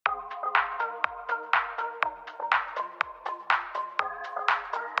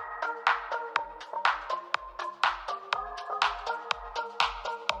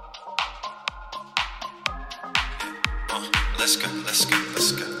Let's go, let's go,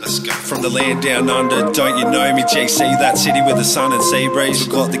 let's go, let's go. From the land down under, don't you know me, GC, that city with the sun and sea breeze. We've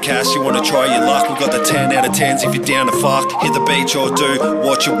got the cash, you wanna try your luck. We've got the 10 out of 10s if you're down to fuck. Hit the beach or do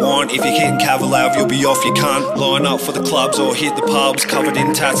what you want. If you're hitting Cavalier, you'll be off your cunt. Line up for the clubs or hit the pubs, covered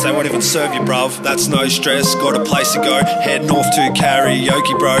in tats, they won't even serve you, bruv. That's no stress, got a place to go. Head north to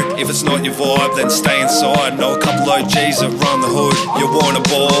karaoke, bro. If it's not your vibe, then stay inside. Know a couple OGs that run the hood. You want a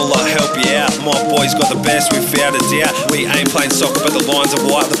ball, I'll help you out. My boys got the best, without a doubt. We ain't playing soccer, but the lines are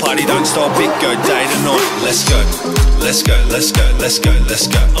white. The party don't stop, it go day to night. Let's go, let's go, let's go, let's go, let's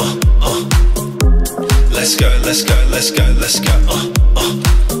go, Let's go, let's go, let's go, let's go,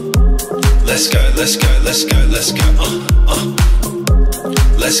 Let's go, let's go, let's go, let's go,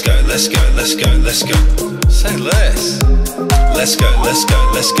 Let's go, let's go, let's go, let's go. Say less. Let's go, let's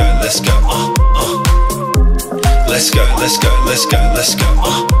go, let's go, let's go, Let's go, let's go, let's go, let's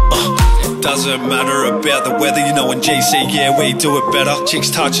go, It doesn't matter about the weather, you know in GC, yeah, we do it better. Chicks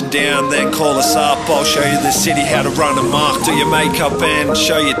touching down, then call us up. I'll show you the city, how to run a mark. Do your makeup and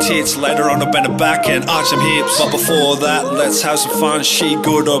show your tits. Later on, I'll bend her back and arch them hips. But before that, let's have some fun. She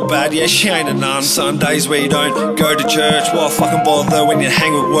good or bad? Yeah, she ain't a nun. Sundays we don't go to church. Why fucking bother when you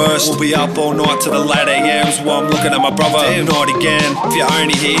hang with worse? We'll be up all night to the late AMs while I'm looking at my brother. Damn, not again. If you're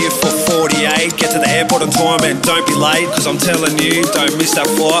only here for 48, get to the airport on time and don't be late. Cause I'm telling you, don't miss that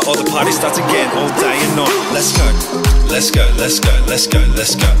flight or the party starts again all day and night. Let's go, let's go, let's go, let's go,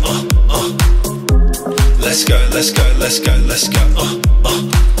 let's go, Let's go, let's go, let's go, let's go,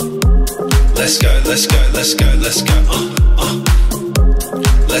 Let's go, let's go, let's go, let's go,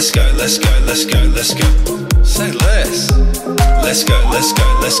 Let's go, let's go, let's go, let's go. Say less. Let's go, let's go,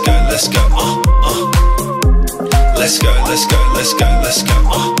 let's go, let's go, Let's go, let's go, let's go, let's go,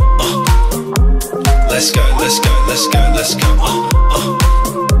 Let's go, let's go, let's go, let's go,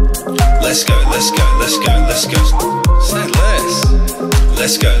 Let's go, let's go, let's go, let's go. Say less.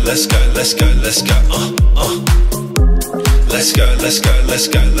 Let's go, let's go, let's go, let's go, Let's go, let's go, let's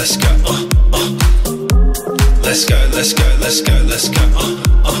go, let's go, Let's go, let's go, let's go, let's go,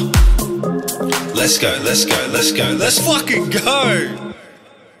 Let's go, let's go, let's go, let's fucking go.